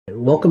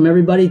Welcome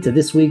everybody to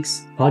this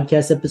week's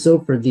podcast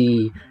episode for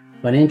the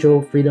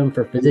Financial Freedom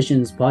for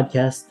Physicians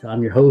podcast.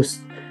 I'm your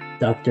host,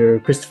 Dr.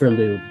 Christopher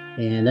Liu.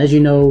 And as you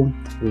know,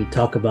 we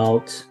talk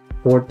about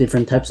 4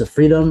 different types of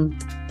freedom: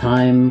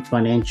 time,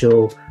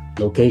 financial,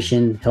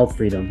 location, health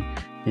freedom.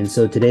 And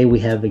so today we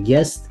have a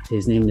guest.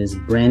 His name is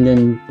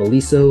Brannon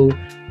Beliso.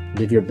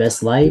 Live Your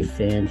Best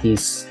Life, and he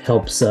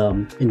helps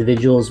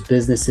individuals,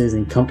 businesses,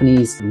 and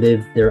companies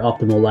live their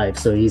optimal life.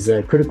 So he's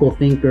a critical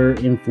thinker,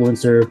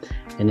 influencer,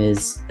 and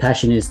his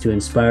passion is to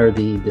inspire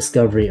the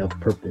discovery of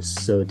purpose.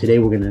 So today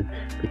we're going to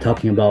be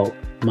talking about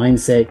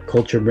mindset,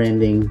 culture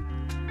branding,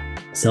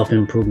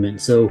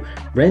 self-improvement. So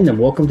Brannon,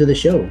 welcome to the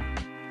show.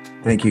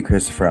 Thank you,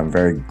 Christopher. I'm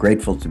very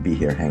grateful to be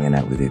here hanging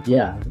out with you.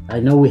 Yeah, I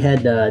know we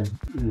had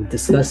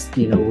discussed,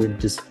 we're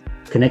just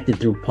connected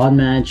through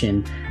Podmatch,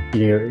 and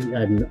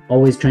I'm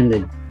always trying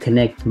to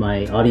connect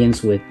my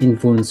audience with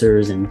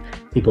influencers and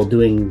people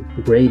doing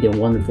great and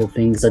wonderful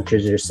things such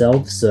as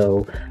yourself.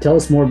 So tell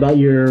us more about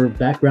your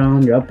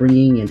background, your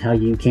upbringing, and how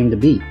you came to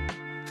be.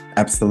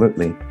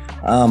 Absolutely.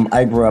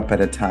 I grew up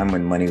at a time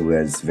when money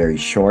was very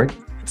short,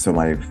 so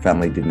my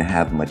family didn't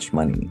have much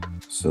money.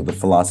 So the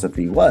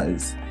philosophy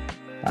was,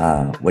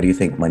 what do you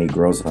think, money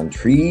grows on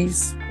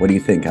trees? What do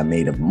you think, I'm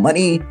made of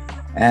money?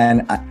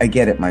 And I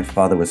get it. My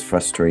father was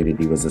frustrated.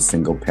 He was a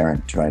single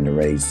parent trying to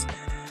raise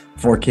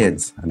 4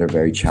 kids under a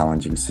very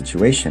challenging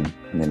situation.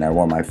 And then I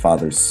wore my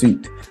father's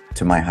suit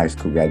to my high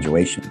school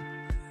graduation.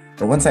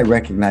 But once I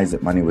recognized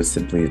that money was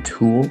simply a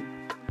tool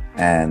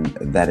and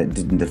that it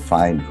didn't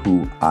define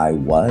who I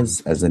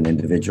was as an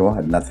individual,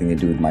 had nothing to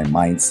do with my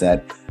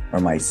mindset or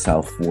my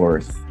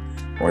self-worth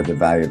or the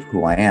value of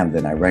who I am,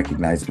 then I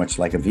recognized, much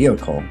like a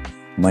vehicle,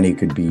 money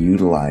could be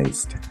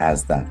utilized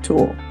as that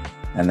tool.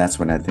 And that's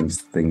when I think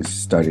things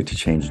started to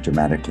change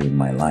dramatically in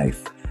my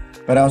life.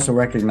 But I also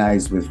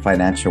recognize with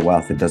financial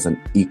wealth, it doesn't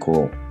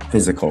equal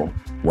physical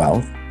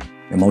wealth,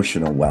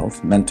 emotional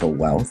wealth, mental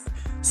wealth,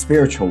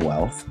 spiritual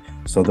wealth.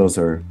 So those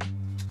are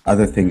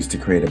other things to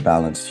create a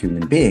balanced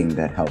human being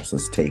that helps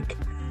us take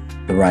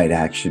the right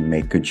action,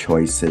 make good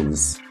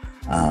choices,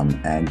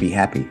 and be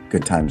happy,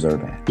 good times or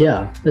bad.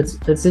 Yeah,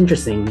 that's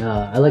interesting.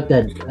 I like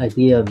that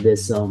idea of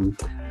this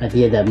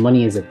idea that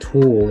money is a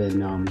tool,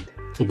 and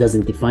it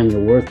doesn't define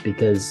your worth,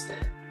 because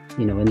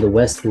in the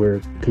West we're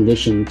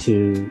conditioned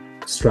to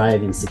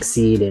strive and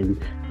succeed,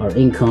 and our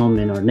income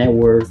and our net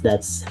worth,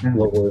 that's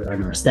what we're,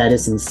 and our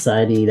status in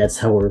society, that's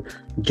how we're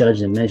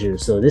judged and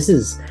measured. So this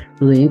is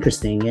really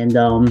interesting. And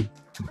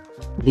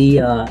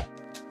the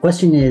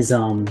question is,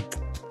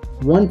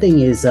 one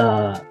thing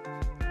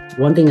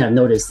I've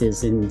noticed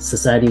is in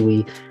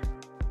society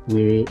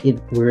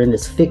we're in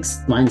this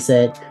fixed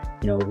mindset.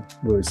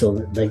 We're so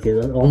like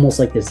almost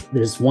like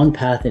there's one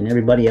path and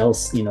everybody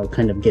else,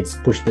 kind of gets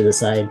pushed to the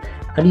side.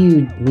 How do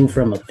you move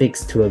from a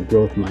fixed to a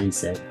growth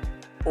mindset?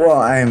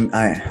 Well, I'm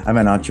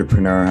an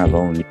entrepreneur. I've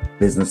owned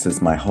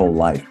businesses my whole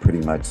life,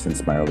 pretty much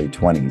since my early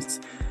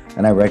 20s.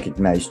 And I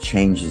recognize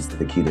change is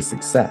the key to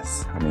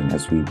success. I mean,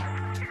 as we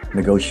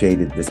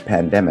negotiated this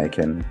pandemic,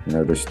 and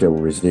there's still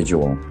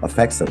residual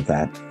effects of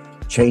that,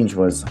 change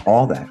was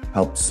all that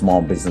helped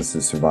small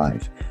businesses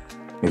survive.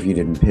 If you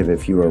didn't pivot,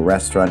 if you were a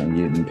restaurant and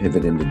you didn't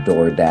pivot into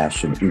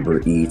DoorDash and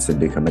Uber Eats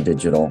and become a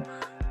digital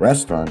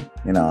restaurant,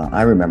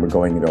 I remember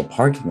going into a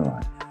parking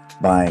lot,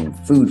 buying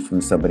food from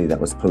somebody that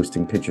was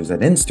posting pictures at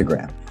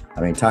Instagram.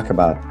 I mean, talk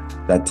about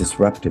that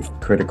disruptive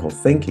critical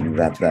thinking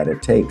that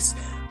it takes.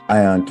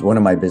 One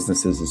of my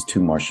businesses is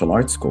 2 martial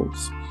arts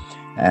schools,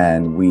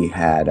 and we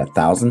had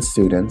 1,000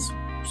 students.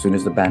 As soon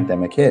as the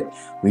pandemic hit,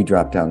 we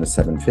dropped down to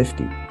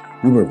 750.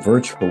 We were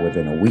virtual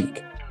within a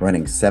week,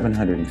 running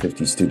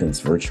 750 students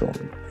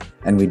virtually.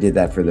 And we did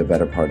that for the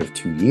better part of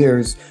 2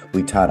 years.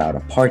 We taught out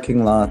of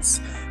parking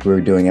lots. We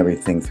were doing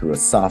everything through a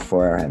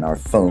software and our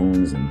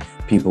phones, and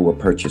people were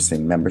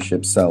purchasing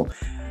memberships. So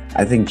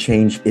I think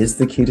change is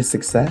the key to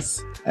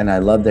success. And I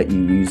love that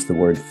you use the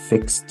word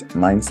fixed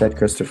mindset,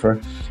 Christopher,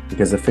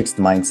 because a fixed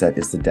mindset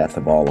is the death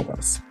of all of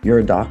us. You're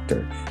a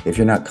doctor. If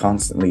you're not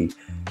constantly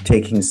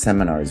taking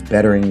seminars,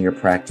 bettering your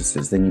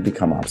practices, then you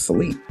become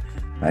obsolete.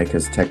 Right?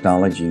 Because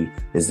technology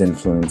is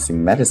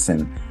influencing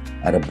medicine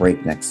at a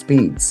breakneck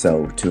speed.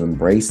 So to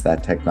embrace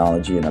that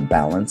technology in a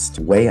balanced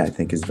way, I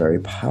think is very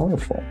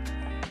powerful.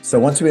 So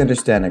once we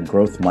understand that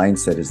growth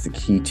mindset is the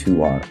key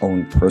to our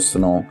own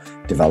personal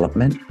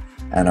development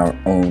and our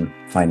own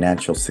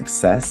financial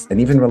success and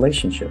even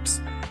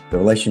relationships. The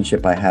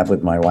relationship I have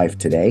with my wife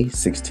today,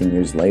 16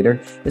 years later,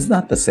 is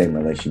not the same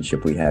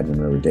relationship we had when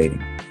we were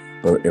dating.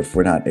 But if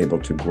we're not able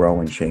to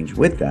grow and change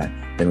with that,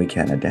 then we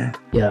can't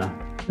adapt. Yeah.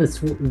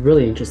 That's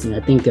really interesting. I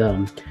think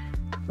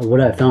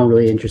what I found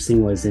really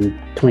interesting was in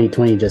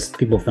 2020, just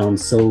people found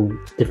so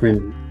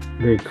different,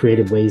 very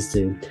creative ways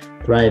to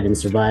thrive and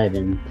survive.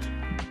 And,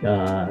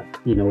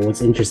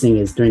 what's interesting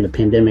is during the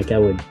pandemic, I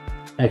would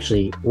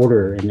actually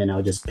order and then I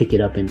would just pick it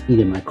up and eat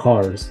in my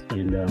cars.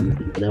 And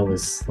that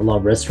was a lot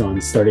of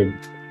restaurants started,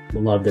 a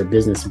lot of their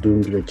business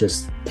boomed with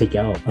just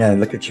takeout. Yeah,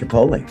 look at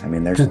Chipotle. I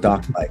mean, their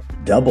stock like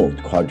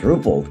doubled,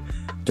 quadrupled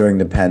during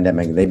the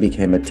pandemic. They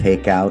became a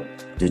takeout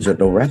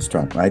digital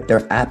restaurant, right?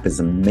 Their app is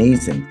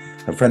amazing.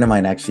 A friend of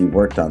mine actually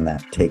worked on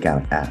that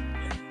takeout app.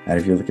 And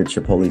if you look at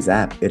Chipotle's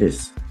app, it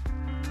is,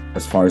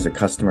 as far as a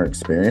customer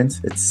experience,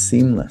 it's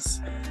seamless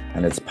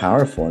and it's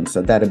powerful. And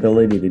so that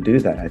ability to do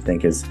that, I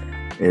think, is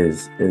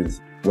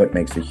what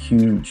makes a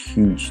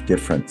huge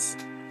difference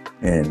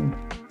in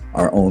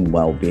our own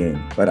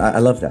well-being. But I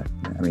love that.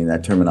 I mean,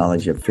 that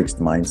terminology of fixed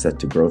mindset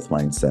to growth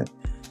mindset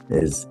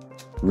is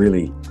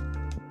really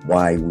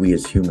why we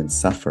as humans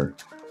suffer,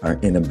 our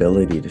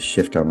inability to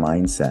shift our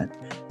mindset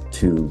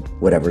to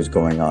whatever's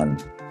going on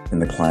in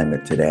the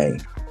climate today.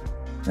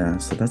 Yeah,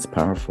 so that's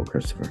powerful,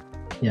 Christopher.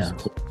 Yeah.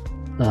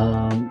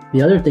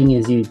 The other thing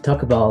is you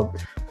talk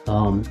about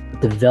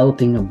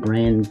developing a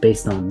brand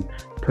based on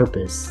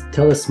purpose.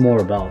 Tell us more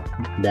about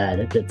that.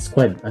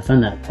 I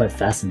find that quite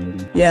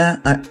fascinating. Yeah,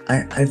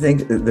 I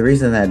think the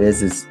reason that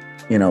is,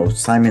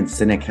 Simon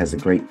Sinek has a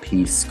great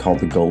piece called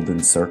The Golden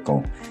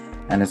Circle.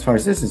 And as far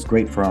as this is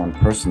great for our own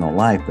personal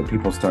life, but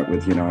people start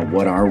with,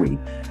 what are we?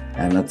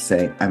 And let's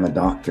say I'm a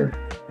doctor.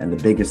 And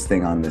the biggest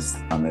thing on this,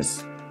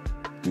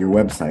 your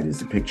website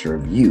is a picture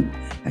of you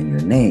and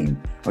your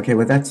name. Okay,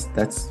 well, that's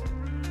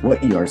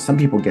what you are. Some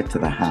people get to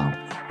the how.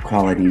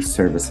 Quality,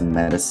 service, and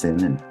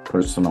medicine, and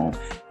personal,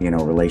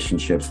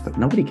 relationships, but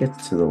nobody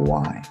gets to the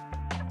why.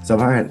 So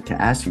if I had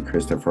to ask you,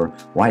 Christopher,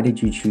 why did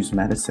you choose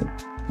medicine?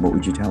 What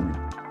would you tell me?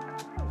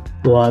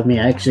 Well, I mean,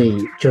 I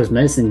actually chose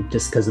medicine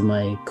just because of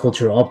my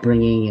cultural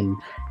upbringing,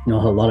 and a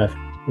lot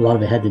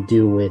of it had to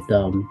do with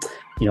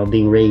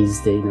being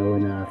raised,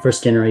 in a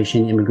first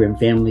generation immigrant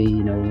family.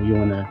 You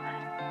want to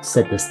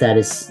set the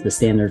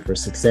standard for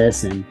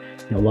success, and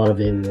a lot of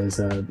it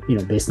was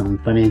based on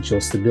financial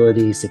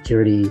stability,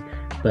 security.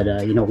 But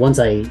once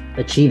I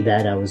achieved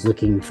that, I was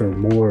looking for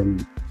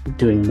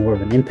doing more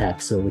of an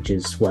impact. So, which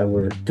is why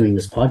we're doing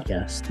this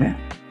podcast. Yeah.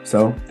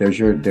 So there's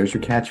your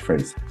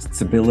catchphrase: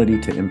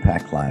 stability to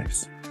impact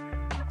lives.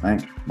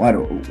 Right?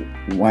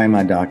 Why am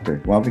I a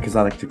doctor? Well, because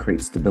I like to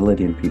create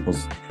stability in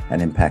people's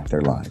and impact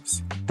their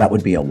lives. That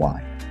would be a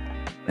why.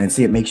 And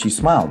see, it makes you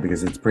smile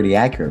because it's pretty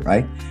accurate,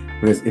 right?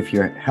 Because if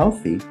you're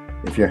healthy,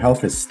 if your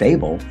health is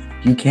stable,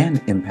 you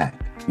can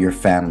impact your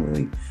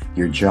family,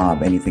 your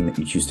job, anything that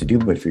you choose to do.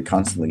 But if you're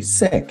constantly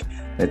sick,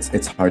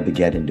 it's hard to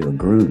get into a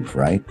groove,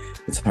 right?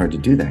 It's hard to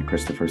do that,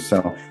 Christopher.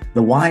 So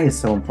the why is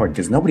so important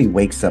because nobody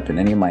wakes up in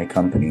any of my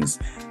companies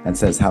and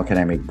says, how can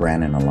I make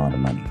Brannon a lot of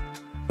money?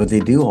 But they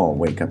do all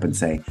wake up and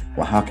say,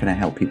 well, how can I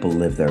help people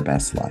live their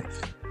best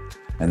life?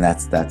 And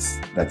that's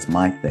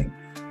my thing.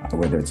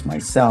 Whether it's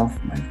myself,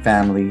 my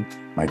family,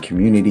 my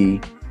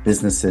community,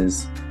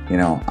 businesses,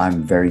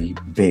 I'm very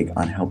big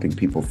on helping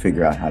people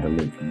figure out how to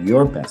live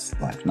your best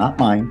life, not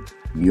mine,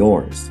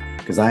 yours.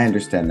 Because I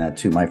understand that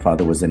too. My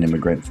father was an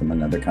immigrant from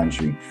another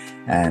country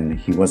and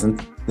he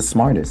wasn't the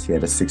smartest. He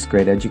had a 6th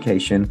grade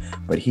education,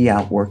 but he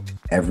outworked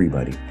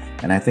everybody.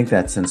 And I think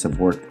that sense of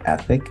work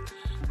ethic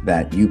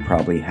that you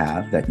probably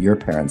have, that your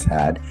parents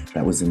had,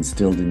 that was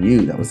instilled in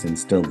you, that was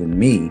instilled in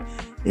me,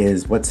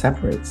 is what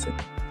separates it.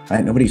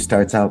 Right? Nobody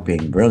starts out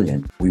being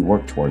brilliant. We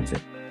work towards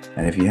it.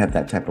 And if you have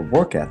that type of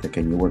work ethic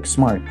and you work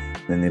smart,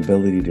 then the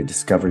ability to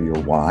discover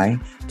your why,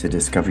 to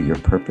discover your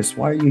purpose.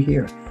 Why are you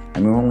here? I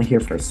mean, we're only here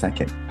for a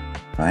second,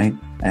 right?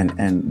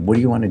 And what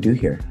do you want to do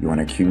here? You want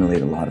to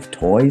accumulate a lot of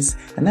toys?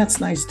 And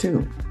that's nice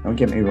too. Don't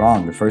get me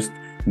wrong. The first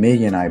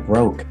million I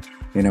broke,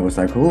 was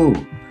like, ooh,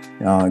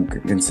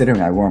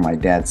 considering I wore my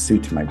dad's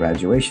suit to my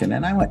graduation,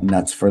 and I went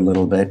nuts for a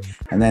little bit.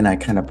 And then I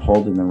kind of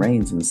pulled in the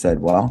reins and said,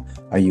 well,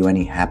 are you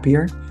any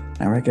happier?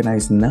 And I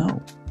recognized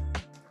no.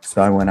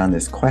 So I went on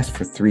this quest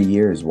for 3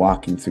 years,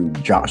 walking through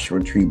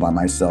Joshua Tree by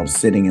myself,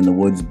 sitting in the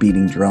woods,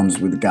 beating drums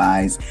with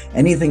guys,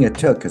 anything it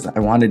took, because I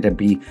wanted to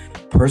be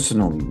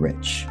personally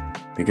rich.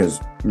 Because,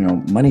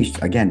 money's,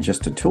 again,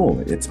 just a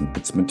tool.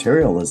 It's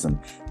materialism.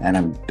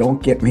 And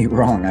don't get me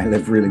wrong, I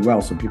live really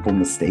well. So people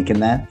mistaken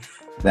that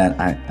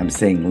I'm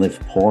saying live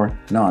poor.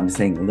 No, I'm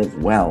saying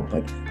live well,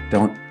 but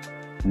don't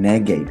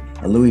negate.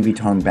 A Louis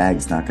Vuitton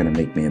bag's not going to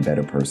make me a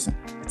better person.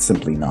 It's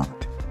simply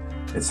not.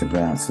 It's simply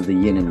not. So the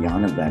yin and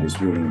yang of that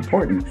is really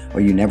important, or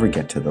you never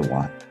get to the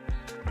why.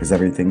 Because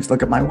everything's,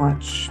 look at my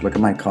watch, look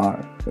at my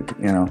car,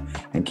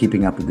 and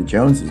keeping up with the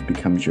Joneses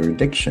becomes your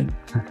addiction,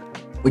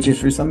 which is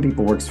for some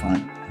people works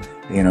fine.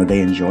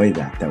 They enjoy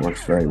that. That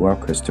works very well,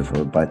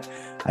 Christopher. But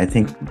I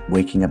think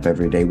waking up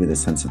every day with a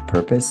sense of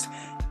purpose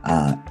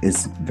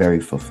is very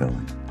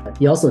fulfilling.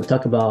 You also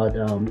talk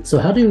about, so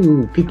how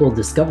do people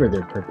discover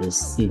their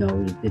purpose?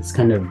 It's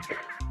kind of,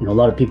 a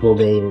lot of people,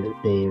 they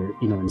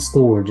in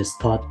school were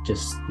just taught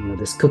this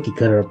cookie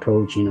cutter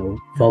approach,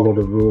 follow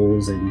the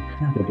rules and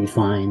you'll be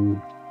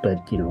fine.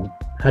 But,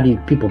 how do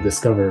people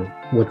discover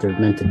what they're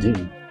meant to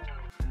do?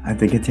 I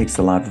think it takes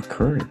a lot of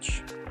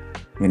courage.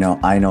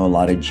 I know a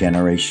lot of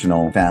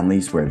generational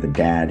families where the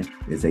dad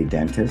is a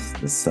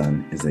dentist, the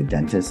son is a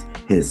dentist,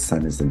 his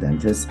son is a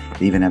dentist.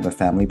 They even have a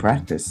family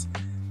practice.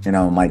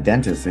 My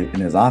dentist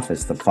in his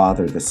office, the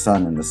father, the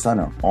son, and the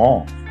son are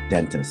all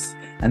dentists.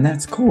 And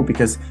that's cool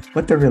because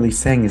what they're really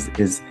saying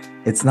is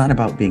it's not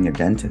about being a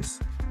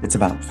dentist. It's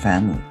about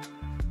family.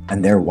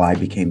 And their why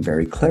became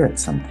very clear at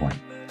some point.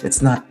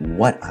 It's not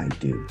what I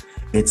do,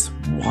 it's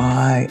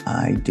why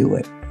I do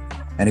it.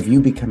 And if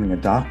you becoming a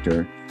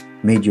doctor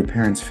made your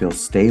parents feel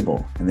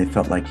stable and they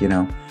felt like,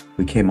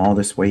 we came all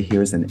this way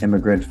here as an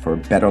immigrant for a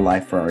better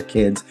life for our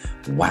kids,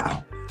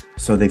 wow.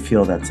 So they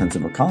feel that sense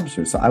of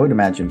accomplishment. So I would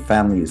imagine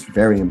family is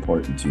very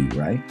important to you,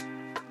 right?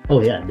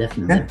 Oh, yeah,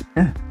 definitely.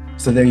 Yeah.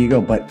 So there you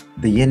go. But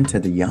the yin to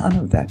the yang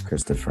of that,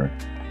 Christopher,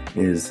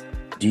 is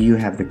do you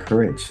have the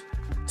courage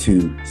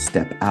to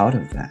step out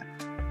of that,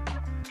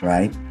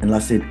 right?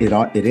 Unless it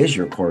is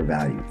your core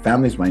value.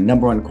 Family is my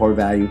number one core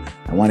value.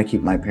 I want to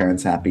keep my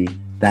parents happy.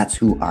 That's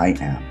who I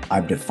am.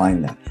 I've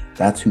defined that.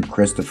 That's who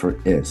Christopher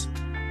is.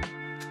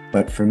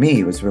 But for me,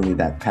 it was really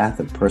that path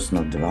of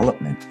personal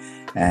development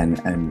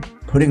and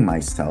putting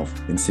myself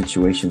in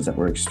situations that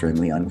were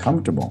extremely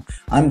uncomfortable.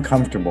 I'm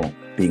comfortable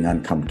being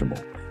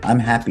uncomfortable. I'm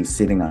happy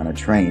sitting on a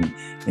train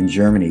in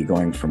Germany,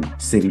 going from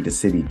city to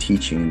city,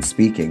 teaching and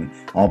speaking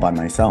all by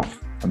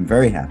myself. I'm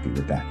very happy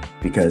with that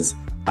because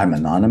I'm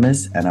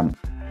anonymous and I'm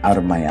out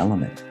of my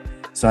element.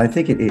 So I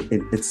think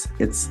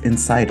it's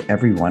inside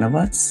every one of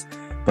us,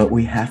 but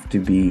we have to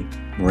be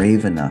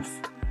brave enough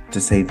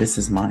to say, this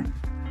is mine.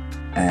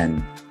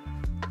 And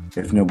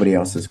if nobody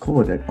else is cool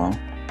with it, well,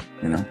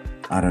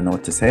 I don't know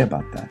what to say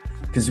about that,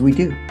 because we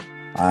do.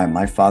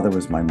 My father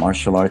was my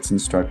martial arts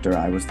instructor.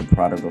 I was the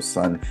prodigal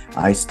son.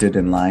 I stood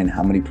in line.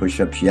 How many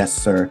push-ups? Yes,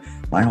 sir.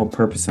 My whole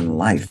purpose in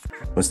life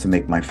was to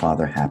make my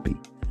father happy.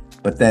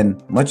 But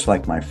then, much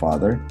like my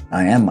father,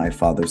 I am my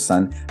father's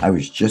son. I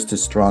was just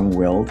as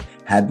strong-willed,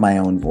 had my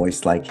own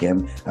voice like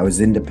him. I was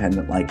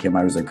independent like him.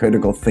 I was a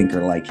critical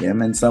thinker like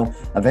him. And so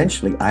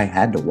eventually I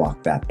had to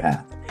walk that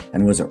path.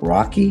 And was it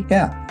rocky?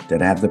 Yeah.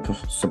 Did I have the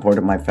support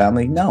of my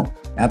family? No,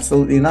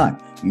 absolutely not.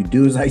 You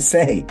do as I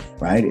say,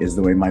 right, is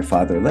the way my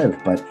father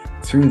lived. But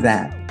through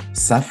that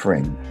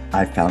suffering,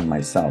 I found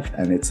myself.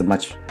 And it's a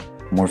much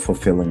more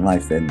fulfilling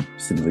life than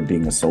simply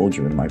being a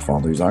soldier in my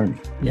father's army.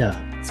 Yeah,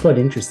 it's quite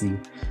interesting.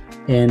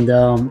 And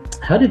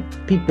how did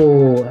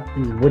people,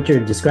 what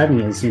you're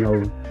describing is,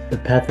 the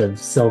path of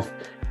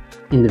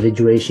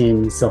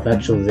self-individuation,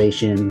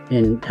 self-actualization,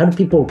 and how do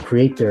people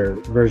create their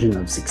version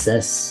of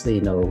success?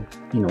 We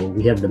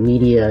have the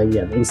media, you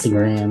have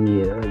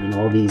Instagram,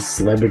 all these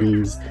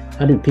celebrities.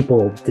 How do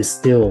people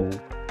distill,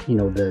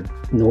 the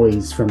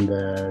noise from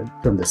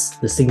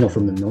the signal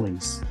from the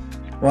noise?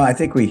 Well, I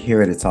think we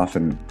hear it. It's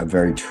often a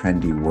very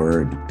trendy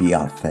word, be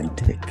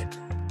authentic.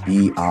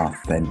 Be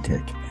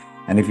authentic.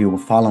 And if you will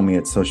follow me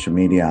at social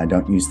media, I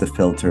don't use the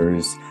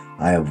filters.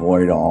 I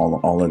avoid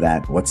all of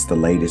that. What's the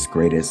latest,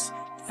 greatest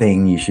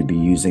thing? You should be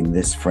using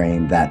this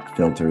frame, that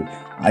filter.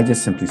 I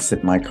just simply sit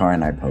in my car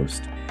and I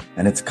post.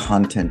 And it's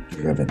content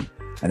driven.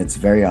 And it's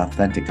very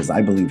authentic because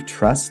I believe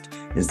trust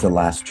is the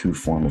last true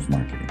form of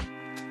marketing.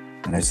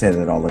 And I say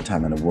that all the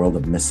time in a world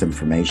of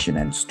misinformation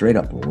and straight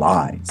up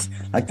lies.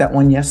 Like that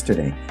one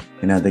yesterday.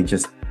 They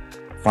just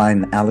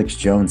fined Alex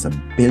Jones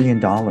 $1 billion.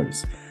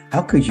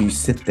 How could you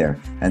sit there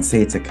and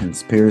say it's a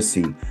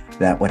conspiracy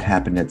that what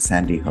happened at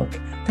Sandy Hook?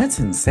 That's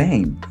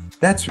insane.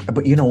 But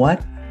you know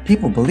what?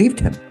 People believed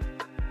him.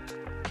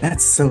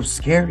 That's so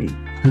scary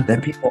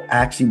that people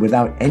actually,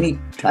 without any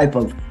type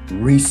of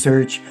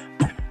research,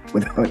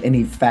 without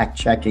any fact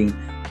checking,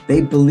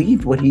 they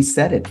believed what he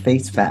said at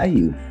face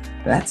value.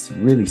 That's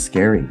really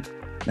scary.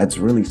 That's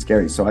really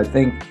scary. So I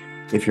think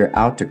if you're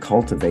out to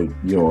cultivate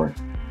your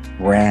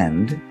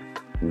brand,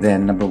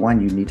 then number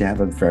one, you need to have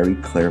a very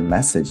clear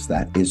message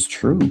that is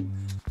true,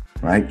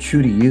 right?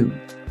 True to you,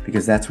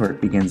 because that's where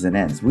it begins and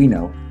ends. We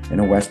know in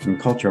a Western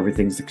culture,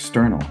 everything's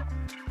external,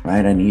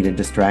 right? I need a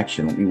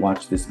distraction. Let me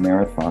watch this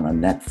marathon on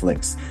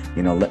Netflix.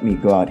 Let me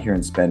go out here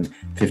and spend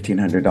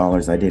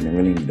 $1,500. I didn't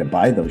really need to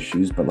buy those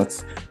shoes, but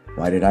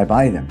why did I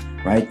buy them,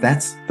 right?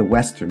 That's the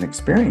Western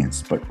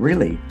experience. But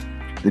really,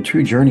 the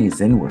true journey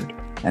is inward.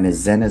 And as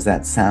zen as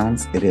that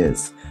sounds, it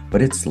is.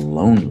 But it's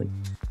lonely,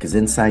 because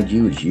inside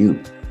you is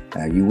you.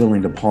 Are you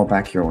willing to pull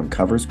back your own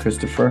covers,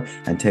 Christopher,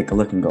 and take a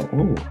look and go,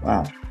 oh,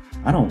 wow,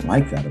 I don't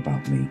like that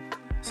about me.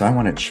 So I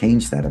want to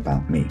change that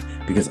about me,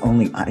 because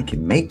only I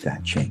can make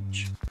that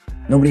change.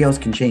 Nobody else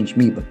can change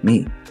me but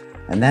me.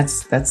 And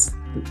that's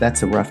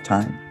a rough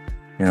time,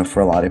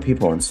 for a lot of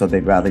people. And so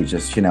they'd rather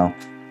just,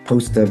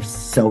 post a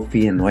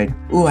selfie and wait,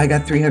 oh, I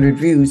got 300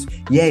 views.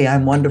 Yay,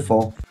 I'm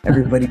wonderful.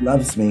 Everybody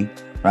loves me,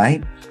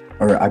 right?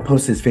 Or I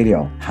post this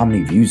video. How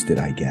many views did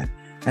I get?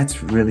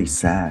 That's really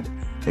sad.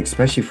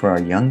 Especially for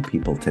our young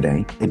people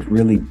today, it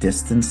really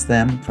distanced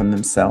them from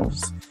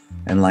themselves.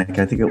 And I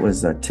think it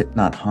was Thich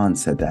Nhat Hanh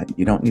said that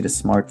you don't need a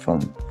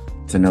smartphone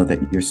to know that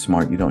you're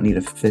smart. You don't need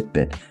a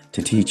Fitbit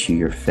to teach you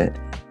you're fit.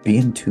 Be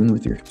in tune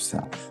with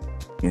yourself.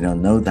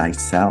 Know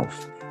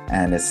thyself.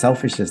 And as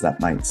selfish as that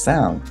might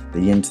sound,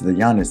 the yin to the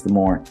yang is the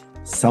more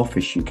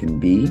selfish you can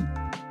be,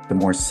 the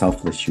more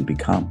selfless you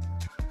become.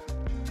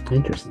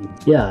 Interesting.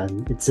 Yeah,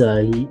 it's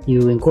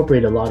you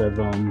incorporate a lot of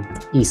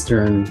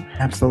Eastern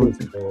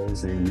absolutely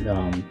principles, and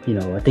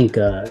I think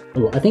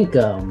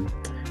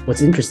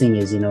what's interesting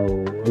is a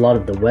lot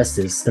of the West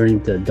is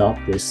starting to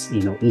adopt this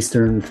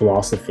Eastern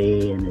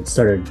philosophy, and it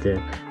started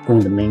to go in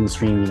the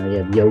mainstream.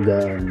 You have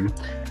yoga and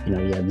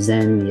you have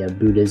Zen, you have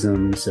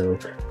Buddhism. So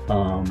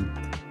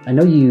I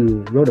know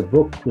you wrote a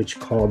book which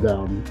called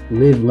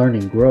Live, Learn,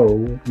 and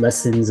Grow,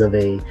 Lessons of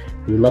a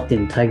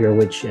Reluctant Tiger,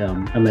 which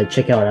I'm going to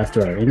check out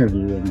after our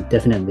interview, and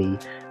definitely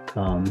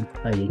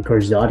I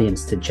encourage the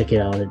audience to check it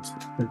out. It's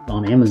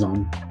on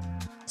Amazon.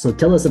 So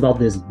tell us about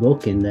this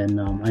book, and then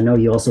I know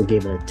you also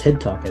gave a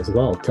TED Talk as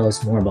well. Tell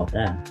us more about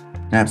that.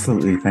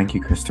 Absolutely. Thank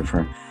you,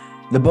 Christopher.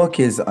 The book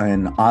is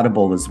an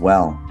Audible as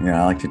well.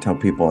 I like to tell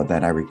people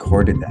that I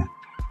recorded that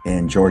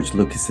in George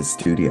Lucas's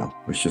studio.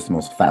 It was just the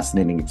most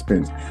fascinating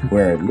experience,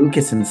 where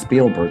Lucas and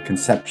Spielberg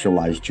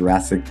conceptualized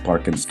Jurassic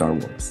Park and Star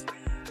Wars.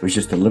 It was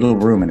just a little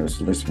room, and it was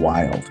just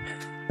wild.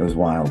 It was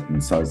wild.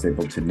 And so I was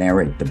able to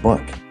narrate the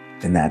book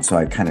in that. So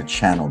I kind of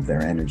channeled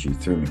their energy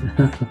through me.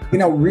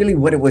 Really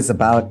what it was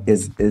about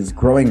is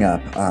growing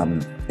up.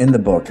 In the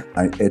book,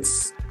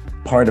 it's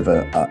part of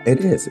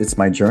it's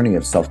my journey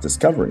of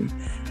self-discovery,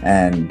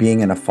 and being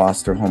in a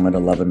foster home at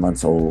 11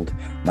 months old,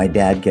 my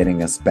dad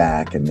getting us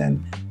back, and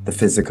then the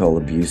physical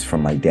abuse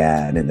from my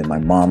dad, and then my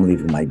mom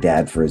leaving my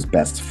dad for his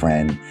best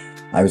friend.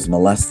 I was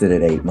molested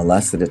at 8,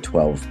 molested at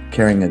 12,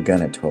 carrying a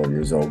gun at 12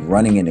 years old,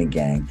 running in a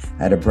gang.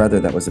 I had a brother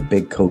that was a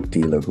big coke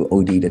dealer who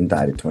OD'd and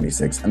died at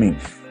 26. I mean,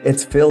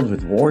 it's filled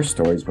with war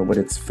stories, but what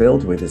it's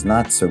filled with is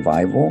not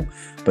survival,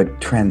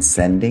 but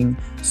transcending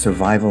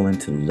survival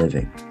into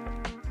living.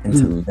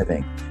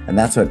 Living. And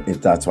that's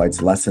why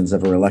it's Lessons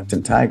of a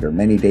Reluctant Tiger.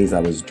 Many days I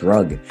was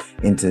drugged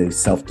into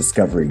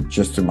self-discovery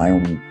just through my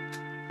own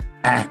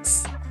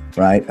acts,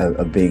 right?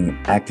 Of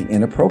acting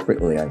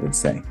inappropriately, I would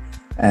say.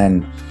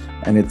 And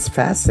it's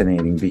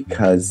fascinating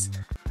because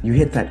you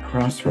hit that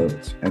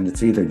crossroads, and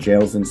it's either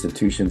jails,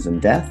 institutions,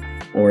 and death,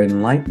 or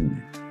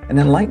enlightenment. And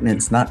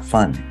enlightenment's not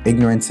fun.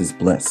 Ignorance is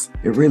bliss.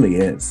 It really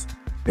is.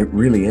 It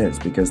really is,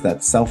 because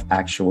that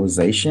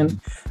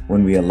self-actualization,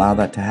 when we allow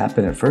that to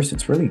happen at first,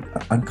 it's really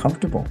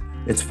uncomfortable.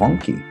 It's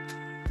funky.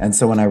 And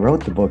so when I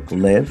wrote the book,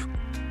 Live,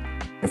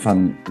 if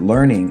I'm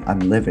learning, I'm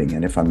living.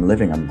 And if I'm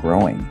living, I'm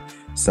growing.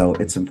 So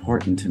it's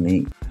important to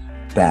me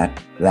that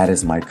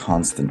is my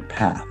constant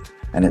path.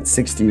 And at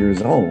 60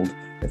 years old,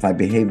 if I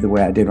behave the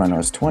way I did when I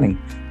was 20,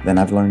 then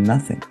I've learned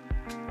nothing.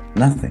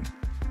 Nothing.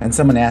 And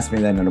someone asked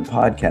me that in a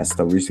podcast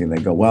though recently.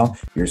 They go, well,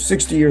 you're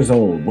 60 years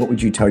old. What would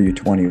you tell your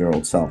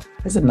 20-year-old self?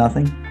 I said,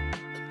 nothing.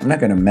 I'm not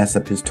going to mess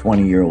up his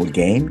 20-year-old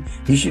game.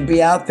 He should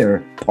be out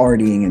there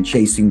partying and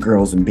chasing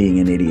girls and being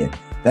an idiot.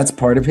 That's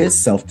part of his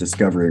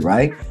self-discovery,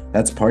 right?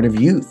 That's part of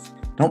youth.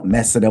 Don't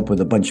mess it up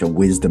with a bunch of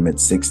wisdom at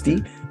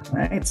 60,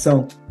 right?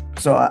 So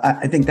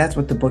I think that's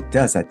what the book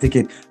does.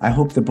 I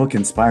hope the book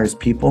inspires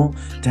people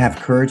to have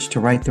courage to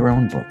write their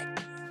own book,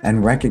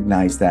 and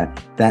recognize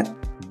that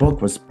book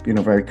was,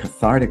 very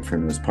cathartic for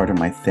me. It was part of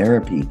my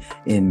therapy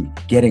in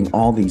getting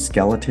all these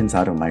skeletons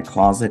out of my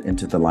closet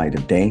into the light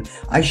of day.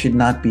 I should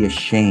not be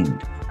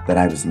ashamed that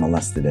I was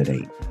molested at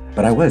 8,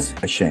 but I was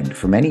ashamed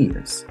for many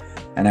years.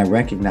 And I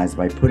recognized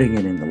by putting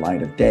it in the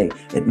light of day,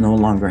 it no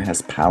longer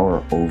has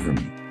power over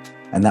me.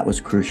 And that was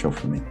crucial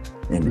for me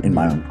in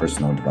my own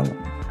personal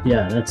development.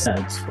 Yeah, it's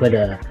quite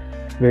a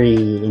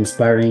very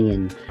inspiring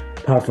and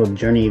powerful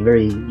journey,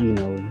 very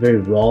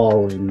raw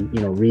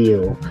and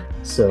real.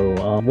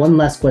 So one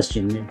last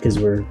question, because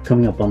we're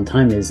coming up on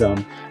time, is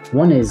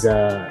one is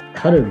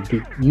how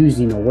to use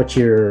what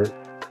your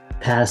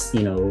past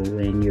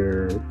and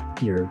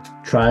your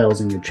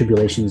trials and your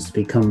tribulations to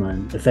become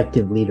an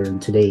effective leader in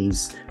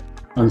today's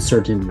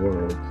uncertain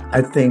world.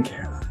 I think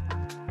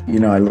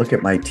I look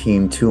at my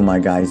team. 2 of my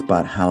guys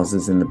bought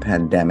houses in the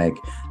pandemic.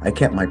 I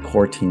kept my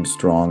core team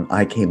strong.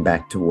 I came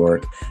back to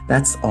work.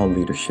 That's all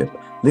leadership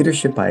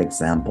by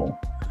example.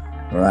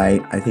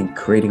 Right? I think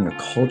creating a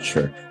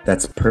culture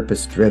that's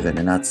purpose-driven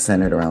and not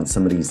centered around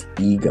somebody's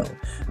ego.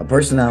 A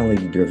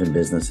personality-driven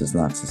business is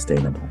not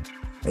sustainable.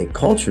 A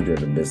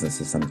culture-driven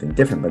business is something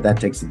different, but that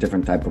takes a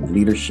different type of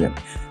leadership.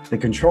 The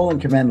control and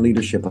command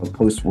leadership of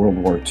post-World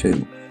War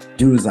II.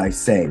 Do as I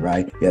say,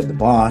 right? You had the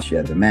boss, you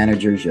had the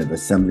managers, you had the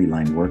assembly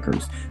line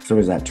workers. So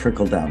there's that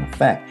trickle-down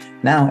effect.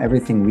 Now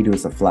everything we do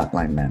is a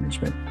flatline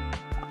management.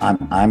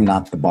 I'm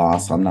not the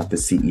boss, I'm not the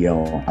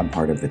CEO, I'm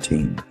part of the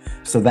team.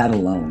 So that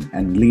alone,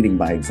 and leading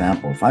by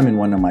example. If I'm in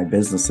one of my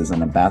businesses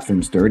and a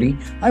bathroom's dirty,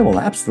 I will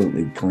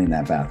absolutely clean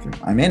that bathroom.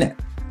 I'm in it.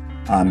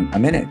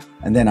 I'm in it.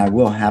 And then I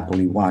will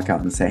happily walk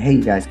out and say, hey,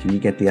 you guys, can you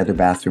get the other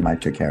bathroom? I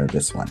took care of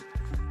this one.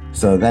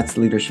 So that's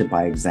leadership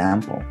by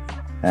example.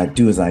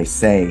 Do as I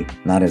say,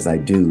 not as I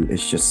do,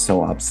 is just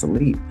so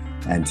obsolete.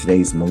 And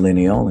today's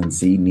millennial and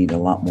Z need a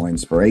lot more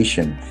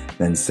inspiration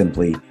than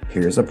simply,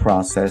 here's a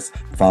process,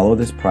 follow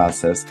this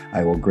process,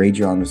 I will grade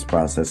you on this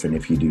process, and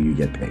if you do, you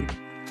get paid.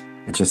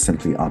 It's just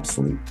simply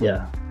obsolete.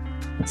 Yeah,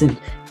 that's it.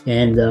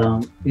 And,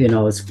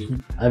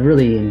 I've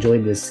really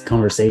enjoyed this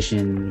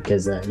conversation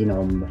because,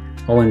 I'm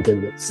all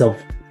into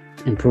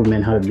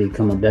self-improvement, how to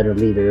become a better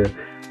leader,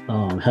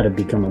 how to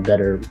become a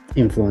better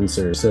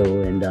influencer. So,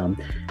 and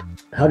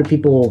how do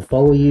people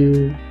follow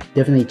you?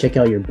 Definitely check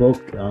out your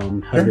book.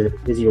 How to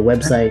visit your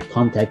website,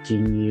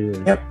 contacting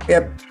you.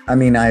 Yep. I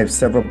mean, I have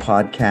several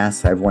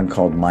podcasts. I have one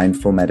called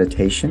Mindful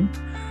Meditation.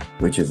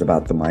 which is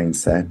about the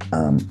mindset.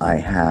 I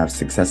have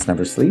Success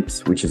Never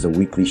Sleeps, which is a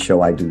weekly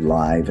show I do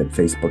live at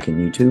Facebook and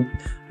YouTube.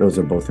 Those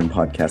are both in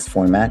podcast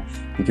format.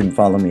 You can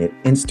follow me at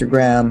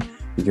Instagram.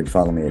 You can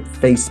follow me at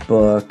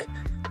Facebook.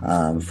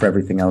 For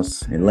everything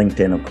else, in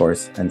LinkedIn, of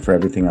course, and for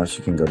everything else,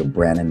 you can go to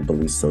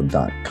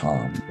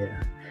brannonbeliso.com.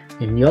 Yeah.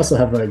 And you also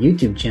have a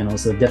YouTube channel,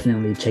 so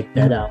definitely check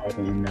that out.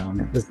 And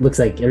it looks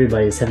like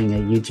everybody's having a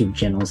YouTube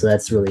channel, so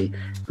that's really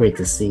great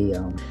to see.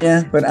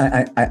 Yeah, but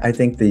I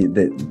think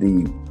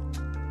the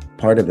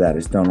part of that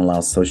is don't allow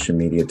social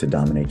media to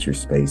dominate your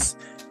space.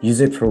 Use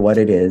it for what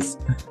it is.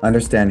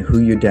 Understand who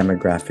your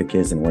demographic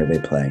is and where they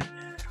play.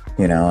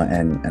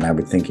 And I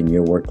would think in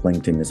your work,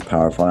 LinkedIn is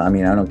powerful. I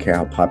mean, I don't care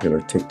how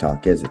popular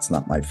TikTok is. It's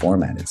not my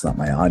format. It's not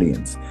my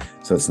audience.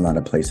 So it's not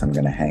a place I'm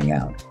going to hang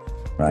out,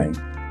 right?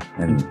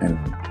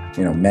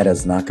 And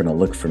Meta's not going to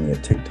look for me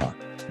at TikTok.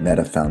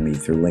 Meta found me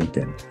through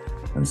LinkedIn.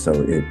 And so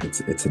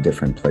it's a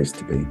different place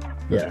to be.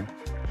 Yeah.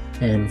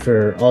 And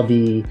for all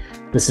the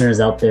listeners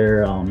out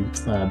there,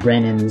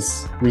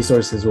 Brannon's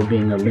resources will be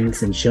in the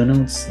links and show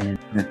notes.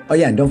 Oh,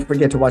 yeah. And don't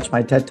forget to watch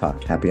my TED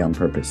Talk, Happy on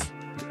Purpose.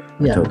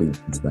 Yeah. Totally.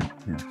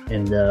 Yeah.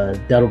 And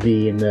that'll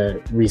be in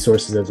the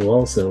resources as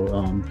well. So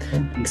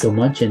thanks so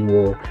much. And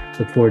we'll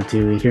look forward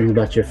to hearing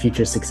about your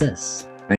future success.